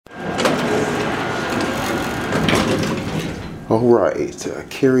All right,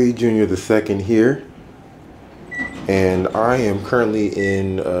 Kerry Jr. the second here, and I am currently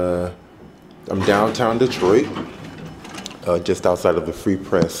I'm downtown Detroit, just outside of the Free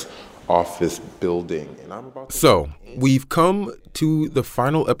Press office building, and I'm about to... So, we've come to the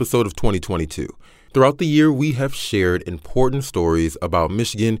final episode of 2022. Throughout the year, we have shared important stories about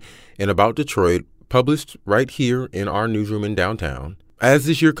Michigan and about Detroit, published right here in our newsroom in downtown. As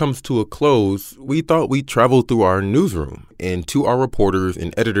this year comes to a close, we thought we'd travel through our newsroom and to our reporters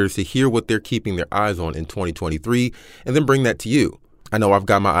and editors to hear what they're keeping their eyes on in 2023 and then bring that to you. I know I've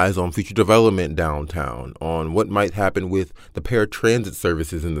got my eyes on future development downtown, on what might happen with the paratransit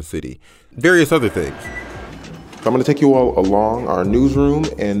services in the city, various other things. So I'm going to take you all along our newsroom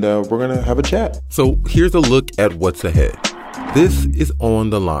and we're going to have a chat. So here's a look at what's ahead. This is On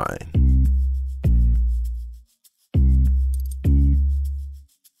the Line.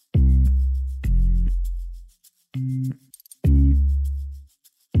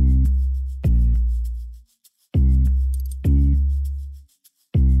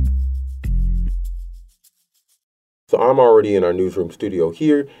 So I'm already in our newsroom studio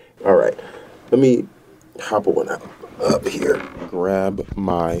here. All right, let me hop on up here, grab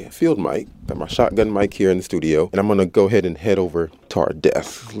my field mic, got my shotgun mic here in the studio, and I'm gonna go ahead and head over to our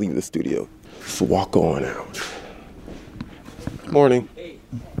desk, leave the studio. Just walk on out. Morning. Hey.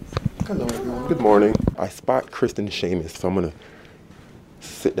 Hello, everyone. Good morning. I spot Kristen Shamus, so I'm gonna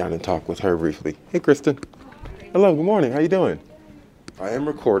sit down and talk with her briefly. Hey, Kristen. Hello, good morning. How you doing? I am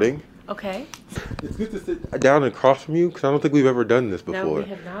recording. Okay. It's good to sit down and across from you because I don't think we've ever done this before. No, we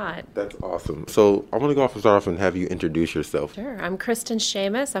have not. That's awesome. So I want to start off and have you introduce yourself. Sure. I'm Kristen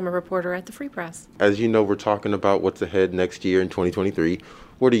Shamus. I'm a reporter at the Free Press. As you know, we're talking about what's ahead next year in 2023.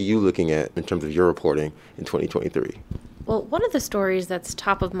 What are you looking at in terms of your reporting in 2023? Well, one of the stories that's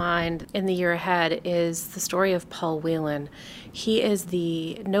top of mind in the year ahead is the story of Paul Whelan. He is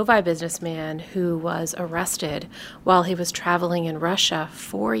the Novi businessman who was arrested while he was traveling in Russia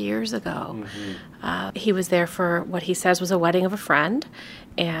 4 years ago. Mm-hmm. He was there for what he says was a wedding of a friend,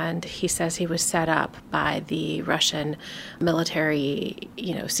 and he says he was set up by the Russian military,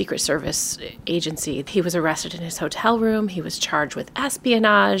 Secret Service agency. He was arrested in his hotel room. He was charged with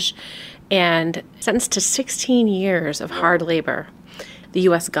espionage and sentenced to 16 years of hard labor. The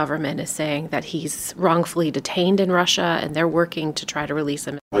U.S. government is saying that he's wrongfully detained in Russia, and they're working to try to release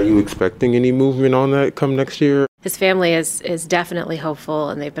him. Are you expecting any movement on that come next year? His family is definitely hopeful,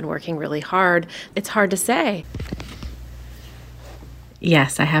 and they've been working really hard. It's hard to say.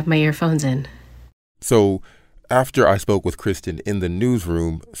 Yes, I have my earphones in. So after I spoke with Kristen in the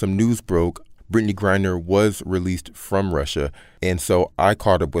newsroom, some news broke. Brittney Griner was released from Russia, and so I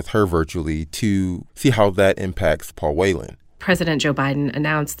caught up with her virtually to see how that impacts Paul Whelan. President Joe Biden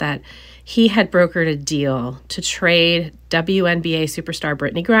announced that he had brokered a deal to trade WNBA superstar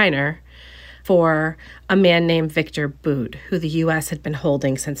Brittney Griner for a man named Viktor Bout, who the U.S. had been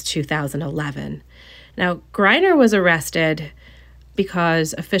holding since 2011. Now, Griner was arrested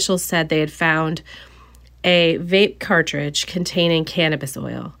because officials said they had found a vape cartridge containing cannabis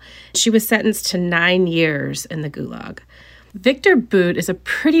oil. She was sentenced to 9 years in the Gulag. Viktor Bout is a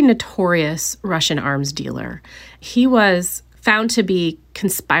pretty notorious Russian arms dealer. He was found to be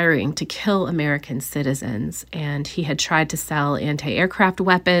conspiring to kill American citizens, and he had tried to sell anti-aircraft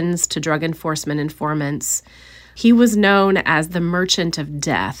weapons to drug enforcement informants. He was known as the Merchant of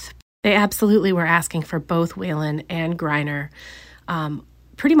Death. They absolutely were asking for both Whelan and Griner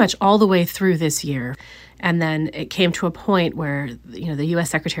pretty much all the way through this year. And then it came to a point where, the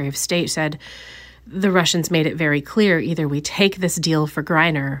U.S. Secretary of State said the Russians made it very clear, either we take this deal for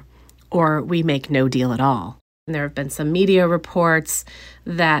Griner or we make no deal at all. And there have been some media reports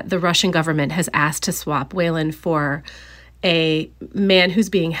that the Russian government has asked to swap Whelan for a man who's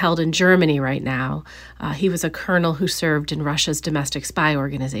being held in Germany right now. He was a colonel who served in Russia's domestic spy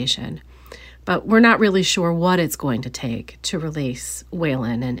organization. But we're not really sure what it's going to take to release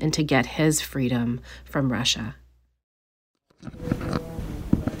Whelan and to get his freedom from Russia.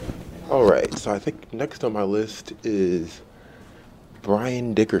 All right, so I think next on my list is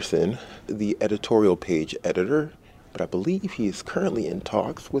Brian Dickerson, the editorial page editor, but I believe he is currently in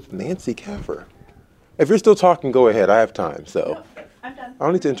talks with Nancy Kaffer. If you're still talking, go ahead. I have time, so. No, I'm done. I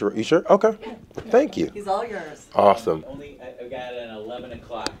don't need to interrupt. You sure? Okay. Yeah. Thank you. He's all yours. Awesome. I've got an 11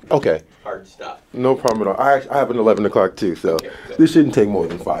 o'clock. Okay. Hard stuff. No problem at all. I have an 11 o'clock too, so this shouldn't take more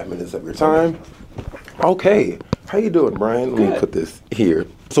than 5 minutes of your time. Okay. How you doing, Brian? Let me put this here.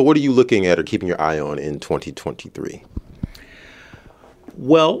 So what are you looking at or keeping your eye on in 2023?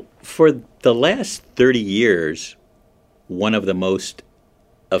 Well, for the last 30 years, one of the most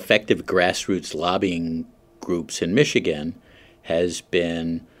effective grassroots lobbying groups in Michigan has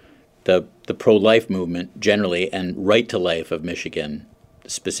been the pro-life movement generally and Right to Life of Michigan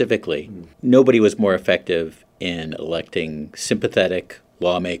specifically. Nobody was more effective in electing sympathetic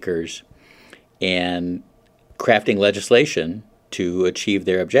lawmakers and crafting legislation to achieve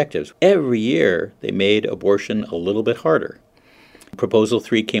their objectives. Every year, they made abortion a little bit harder. Proposal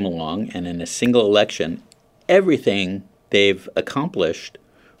 3 came along, and in a single election, everything they've accomplished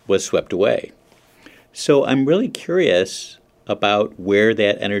was swept away. So I'm really curious about where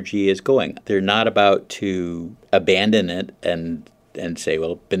that energy is going. They're not about to abandon it and say,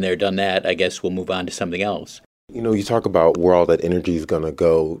 well, been there, done that, I guess we'll move on to something else. You know, you talk about where all that energy is going to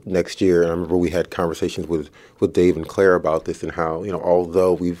go next year. And I remember we had conversations with Dave and Claire about this and how, you know,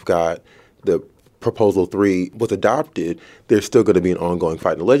 although we've got the Proposal 3 was adopted, there's still going to be an ongoing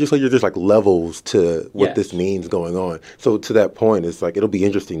fight in the legislature. There's like levels to what this means going on. So to that point, it's like it'll be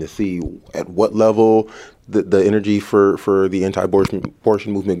interesting to see at what level the energy for the anti-abortion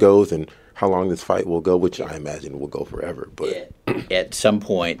movement goes and how long this fight will go, which I imagine will go forever. But at some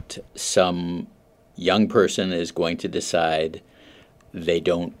point, some young person is going to decide they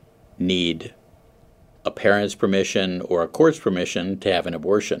don't need a parent's permission or a court's permission to have an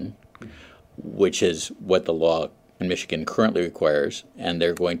abortion, which is what the law in Michigan currently requires, and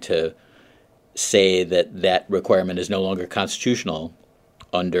they're going to say that that requirement is no longer constitutional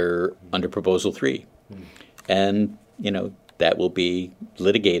under Proposal 3. And, you know, that will be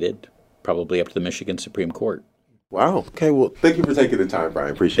litigated probably up to the Michigan Supreme Court. Wow. Okay, well, thank you for taking the time,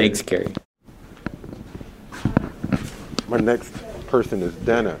 Brian. Appreciate Thanks, it. Kerry. My next person is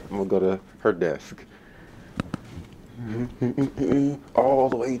Dana. I'm going to go to her desk. All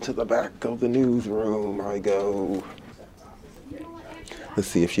the way to the back of the newsroom I go. Let's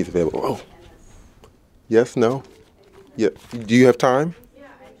see if she's available. Oh. Yes, no? Yeah. Do you have time?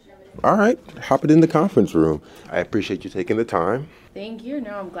 All right. Hop it in the conference room. I appreciate you taking the time. Thank you.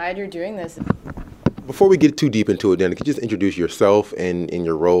 No, I'm glad you're doing this. Before we get too deep into it, Dana, could you just introduce yourself and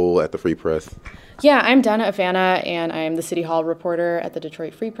your role at the Free Press? Yeah, I'm Dana Afana, and I'm the City Hall reporter at the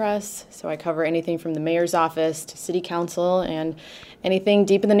Detroit Free Press. So I cover anything from the mayor's office to city council and anything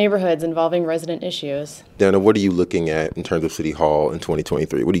deep in the neighborhoods involving resident issues. Dana, what are you looking at in terms of City Hall in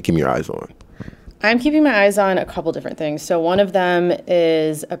 2023? What are you keeping your eyes on? I'm keeping my eyes on a couple different things. So one of them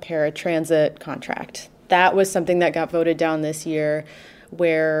is a paratransit contract. That was something that got voted down this year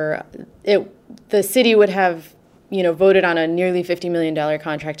where the city would have voted on a nearly $50 million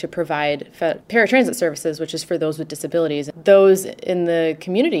contract to provide paratransit services, which is for those with disabilities. Those in the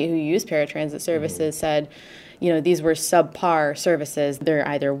community who use paratransit services said, these were subpar services. They're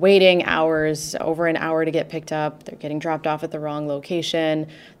either waiting hours, over an hour to get picked up, they're getting dropped off at the wrong location,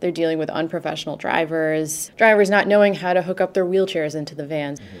 they're dealing with unprofessional drivers not knowing how to hook up their wheelchairs into the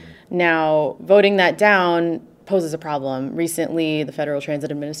vans. Now, voting that down poses a problem. Recently, the Federal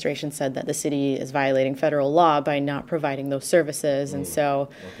Transit Administration said that the city is violating federal law by not providing those services. And so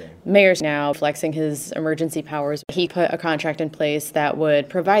mayor's now flexing his emergency powers. He put a contract in place that would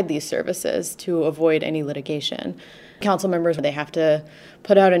provide these services to avoid any litigation. Council members, they have to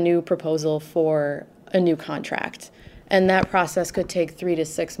put out a new proposal for a new contract. And that process could take 3 to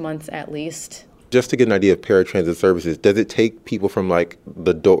 6 months at least. Just to get an idea of paratransit services, does it take people from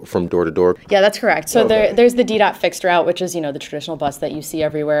from door to door? Yeah, that's correct. So there's the DDOT fixed route, which is, the traditional bus that you see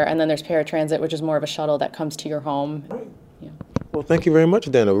everywhere. And then there's paratransit, which is more of a shuttle that comes to your home. Yeah. Well, thank you very much,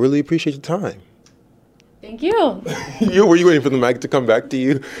 Dana. Really appreciate your time. Thank you. Were you waiting for the mic to come back to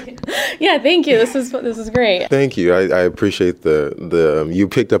you? Yeah, thank you. This is great. Thank you. I appreciate the you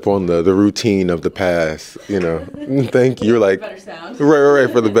picked up on the routine of the past. Thank you. You're like better sound. Right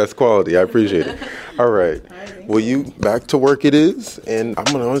for the best quality. I appreciate it. All right. Well, you back to work it is, and I'm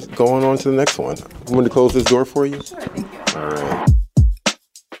gonna go on to the next one. I'm going to close this door for you. Sure. Thank you. All right.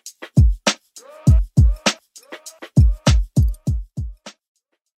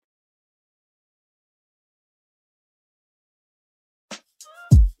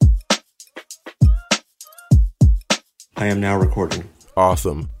 I am now recording.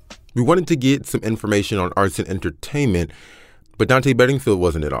 Awesome. We wanted to get some information on arts and entertainment, but Dante Bedingfield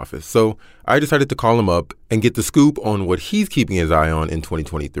wasn't in office. So I decided to call him up and get the scoop on what he's keeping his eye on in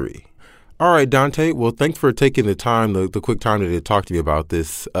 2023. All right, Dante. Well, thanks for taking the time, the quick time to talk to me about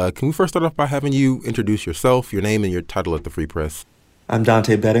this. Can we first start off by having you introduce yourself, your name, and your title at the Free Press? I'm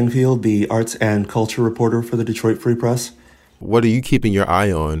Dante Bedingfield, the arts and culture reporter for the Detroit Free Press. What are you keeping your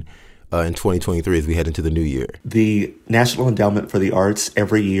eye on in 2023 as we head into the new year? The National Endowment for the Arts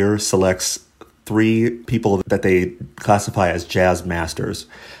every year selects 3 people that they classify as jazz masters.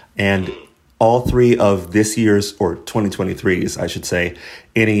 And all 3 of this year's, or 2023's, I should say,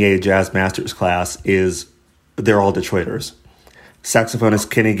 NEA Jazz Masters class they're all Detroiters.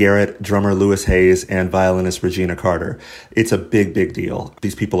 saxophonist Kenny Garrett, drummer Louis Hayes, and violinist Regina Carter. It's a big, big deal.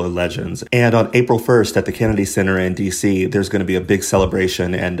 These people are legends. And on April 1st at the Kennedy Center in D.C., there's going to be a big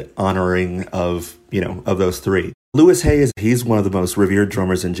celebration and honoring of those three. Louis Hayes, he's one of the most revered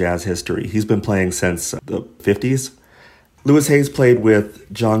drummers in jazz history. He's been playing since the 50s. Louis Hayes played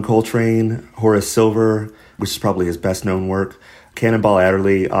with John Coltrane, Horace Silver, which is probably his best-known work, Cannonball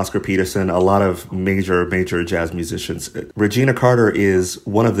Adderley, Oscar Peterson, a lot of major jazz musicians. Regina Carter is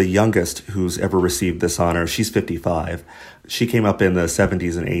one of the youngest who's ever received this honor. She's 55. She came up in the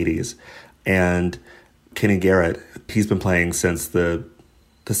 70s and 80s. And Kenny Garrett, he's been playing since the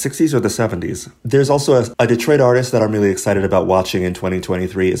 60s or the 70s. There's also a Detroit artist that I'm really excited about watching in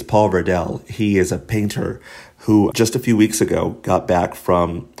 2023 is Paul Verdell. He is a painter who just a few weeks ago got back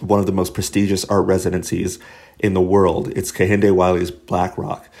from one of the most prestigious art residencies in the world. It's Kehinde Wiley's Black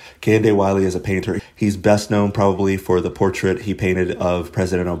Rock. Kehinde Wiley is a painter. He's best known probably for the portrait he painted of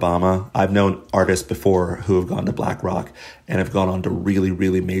President Obama. I've known artists before who have gone to Black Rock and have gone on to really,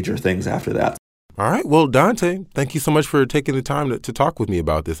 really major things after that. All right. Well, Dante, thank you so much for taking the time to talk with me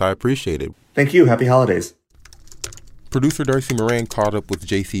about this. I appreciate it. Thank you. Happy holidays. Producer Darcy Moran caught up with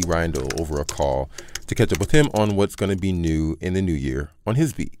J.C. Reindl over a call to catch up with him on what's going to be new in the new year on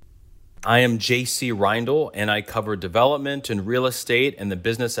his beat. I am J.C. Reindl, and I cover development and real estate and the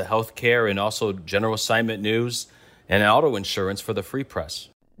business of healthcare and also general assignment news and auto insurance for the Free Press.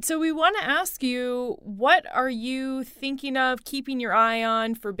 So we want to ask you, what are you thinking of keeping your eye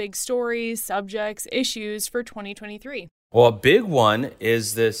on for big stories, subjects, issues for 2023? Well, a big one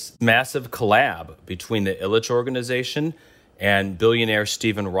is this massive collab between the Ilitch Organization and billionaire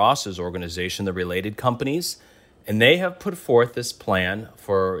Stephen Ross's organization, the Related Companies. And they have put forth this plan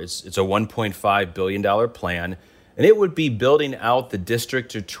it's a $1.5 billion plan, and it would be building out the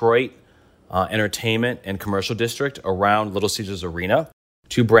District Detroit entertainment and commercial district around Little Caesars Arena,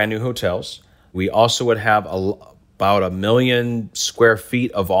 2 brand new hotels. We also would have about 1 million square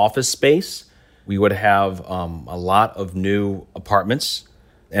feet of office space. We would have a lot of new apartments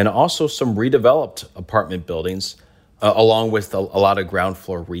and also some redeveloped apartment buildings, along with a lot of ground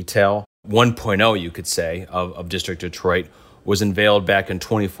floor retail. 1.0, you could say, of District Detroit was unveiled back in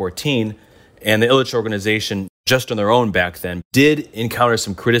 2014, and the Ilitch Organization, just on their own back then, did encounter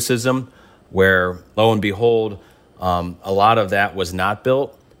some criticism where, lo and behold, a lot of that was not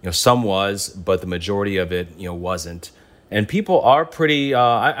built. Some was, but the majority of it, wasn't. And people are pretty,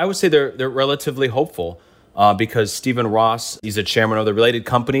 I would say they're relatively hopeful because Stephen Ross, he's a chairman of the Related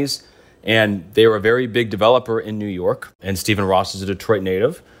Companies, and they were a very big developer in New York. And Stephen Ross is a Detroit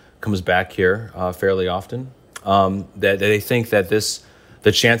native, comes back here fairly often. That they think that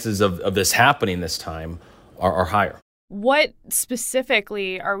the chances of this happening this time are higher. What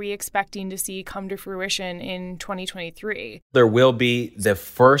specifically are we expecting to see come to fruition in 2023? There will be the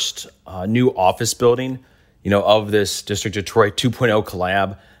first new office building, of this District Detroit 2.0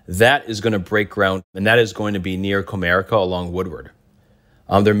 collab. That is going to break ground, and that is going to be near Comerica along Woodward.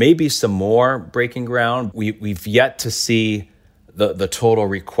 There may be some more breaking ground. We've yet to see the total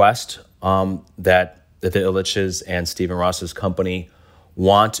request that the Ilitches and Stephen Ross's company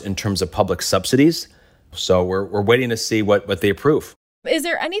want in terms of public subsidies. So we're waiting to see what they approve. Is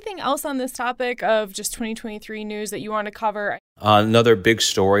there anything else on this topic of just 2023 news that you want to cover? Another big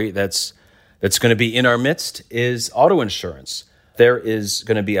story that's going to be in our midst is auto insurance. There is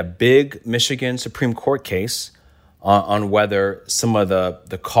going to be a big Michigan Supreme Court case on whether some of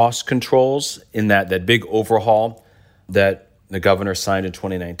the cost controls in that big overhaul that the governor signed in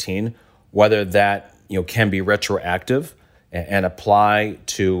 2019, whether that can be retroactive and apply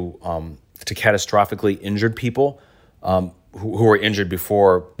to catastrophically injured people who were injured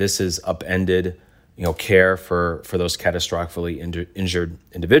before this is upended, care for those catastrophically injured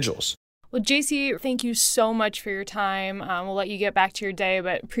individuals. Well, JC, thank you so much for your time. We'll let you get back to your day,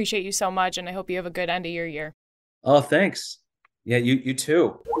 but appreciate you so much, and I hope you have a good end of your year. Oh, thanks. Yeah, you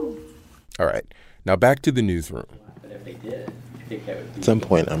too. All right. Now back to the newsroom. At some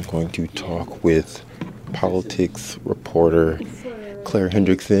point, I'm going to talk with politics reporter Claire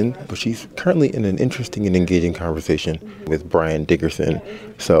Hendrickson, but she's currently in an interesting and engaging conversation with Brian Dickerson.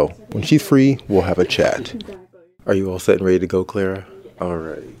 So when she's free, we'll have a chat. Are you all set and ready to go, Clara? All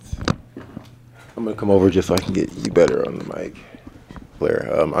right. I'm going to come over just so I can get you better on the mic. Claire,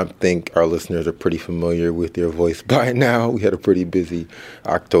 I think our listeners are pretty familiar with your voice by now. We had a pretty busy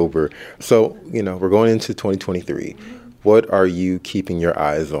October. So, we're going into 2023. What are you keeping your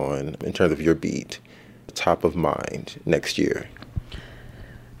eyes on in terms of your beat, top of mind next year?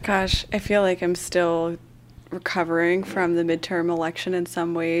 Gosh, I feel like I'm still recovering from the midterm election in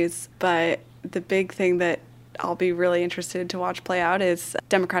some ways, but the big thing that I'll be really interested to watch play out is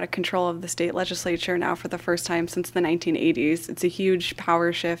Democratic control of the state legislature now for the first time since the 1980s. It's a huge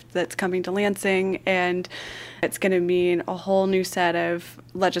power shift that's coming to Lansing, and it's going to mean a whole new set of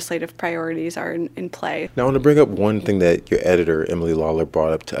legislative priorities are in play. Now, I want to bring up one thing that your editor, Emily Lawler,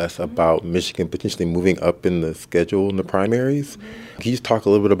 brought up to us about Michigan potentially moving up in the schedule in the primaries. Can you just talk a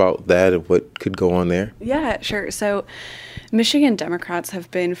little bit about that and what could go on there? Yeah, sure. So Michigan Democrats have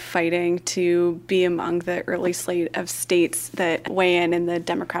been fighting to be among the early slate of states that weigh in the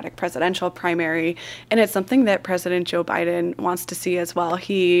Democratic presidential primary, and it's something that President Joe Biden wants to see as well.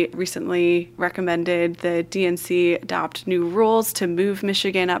 He recently recommended the DNC adopt new rules to move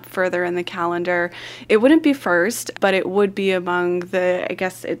Michigan up further in the calendar. It wouldn't be first, but it would be among the, I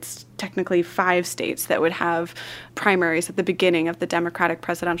guess it's technically 5 states that would have primaries at the beginning of the Democratic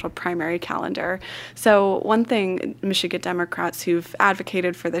presidential primary calendar. So one thing Michigan Democrats who've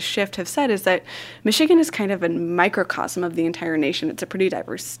advocated for this shift have said is that Michigan is kind of a microcosm of the entire nation. It's a pretty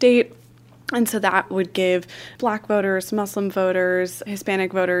diverse state. And so that would give Black voters, Muslim voters,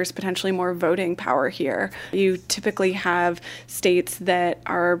 Hispanic voters potentially more voting power here. You typically have states that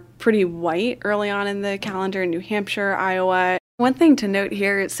are pretty white early on in the calendar, New Hampshire, Iowa. One thing to note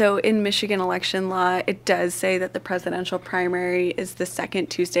here, so in Michigan election law, it does say that the presidential primary is the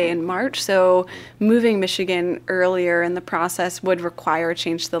second Tuesday in March. So moving Michigan earlier in the process would require a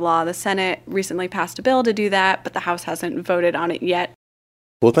change to the law. The Senate recently passed a bill to do that, but the House hasn't voted on it yet.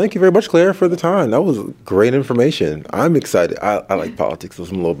 Well, thank you very much, Claire, for the time. That was great information. I'm excited. I like politics, so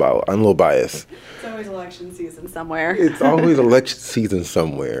I'm a little biased. It's always election season somewhere. It's always election season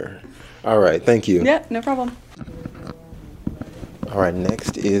somewhere. All right, thank you. Yeah, no problem. All right,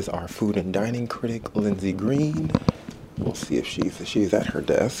 next is our food and dining critic, Lindsay Green. We'll see if she's at her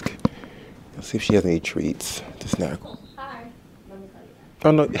desk. Let's see if she has any treats to snack. Hi.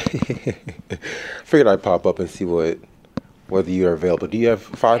 Oh, no. Figured I'd pop up and see whether you're available. Do you have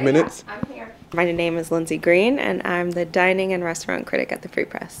 5 minutes? I'm here. My name is Lindsay Green, and I'm the dining and restaurant critic at the Free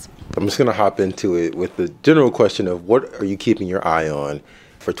Press. I'm just going to hop into it with the general question of what are you keeping your eye on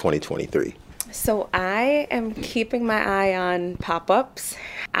for 2023? So I am keeping my eye on pop-ups.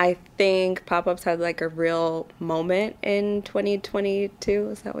 I think pop-ups had like a real moment in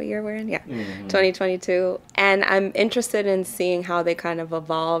 2022. Is that what year we're in? Yeah, 2022. And I'm interested in seeing how they kind of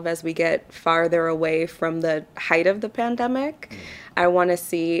evolve as we get farther away from the height of the pandemic. I want to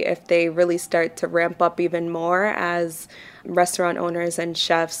see if they really start to ramp up even more as restaurant owners and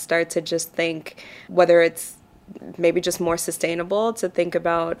chefs start to just think whether it's maybe just more sustainable to think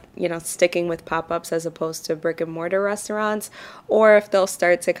about, sticking with pop-ups as opposed to brick and mortar restaurants, or if they'll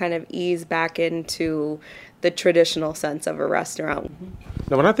start to kind of ease back into the traditional sense of a restaurant.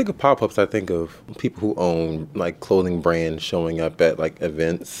 Now, when I think of pop-ups, I think of people who own like clothing brands showing up at like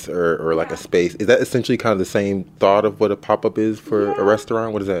events or like a space. Is that essentially kind of the same thought of what a pop-up is for a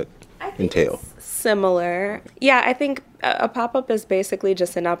restaurant? What does that entail? Similar. Yeah, I think a pop-up is basically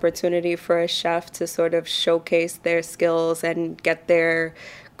just an opportunity for a chef to sort of showcase their skills and get their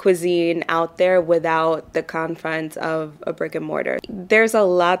cuisine out there without the confines of a brick and mortar. There's a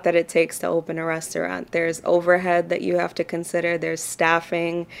lot that it takes to open a restaurant. There's overhead that you have to consider. There's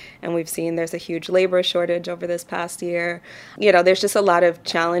staffing, and we've seen there's a huge labor shortage over this past year. There's just a lot of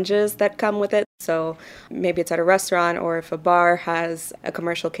challenges that come with it. So maybe it's at a restaurant, or if a bar has a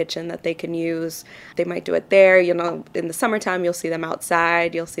commercial kitchen that they can use, they might do it there. In the summertime, you'll see them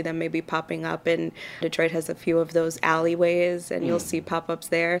outside. You'll see them maybe popping up, and Detroit has a few of those alleyways, and you'll see pop-ups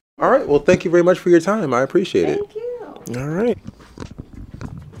there. All right. Well, thank you very much for your time. I appreciate it. Thank you. All right.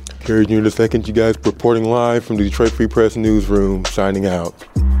 Carrie Jr. II, you guys, reporting live from the Detroit Free Press newsroom, signing out.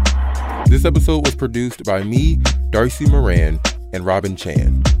 This episode was produced by me, Darcy Moran, and Robin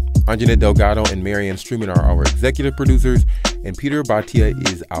Chan. Anjanette Delgado and Marianne Struman are our executive producers, and Peter Bhatia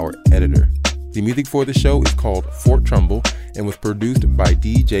is our editor. The music for the show is called Fort Trumbull and was produced by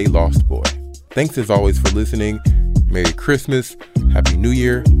DJ Lost Boy. Thanks as always for listening. Merry Christmas, Happy New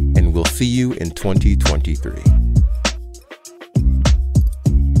Year, and we'll see you in 2023.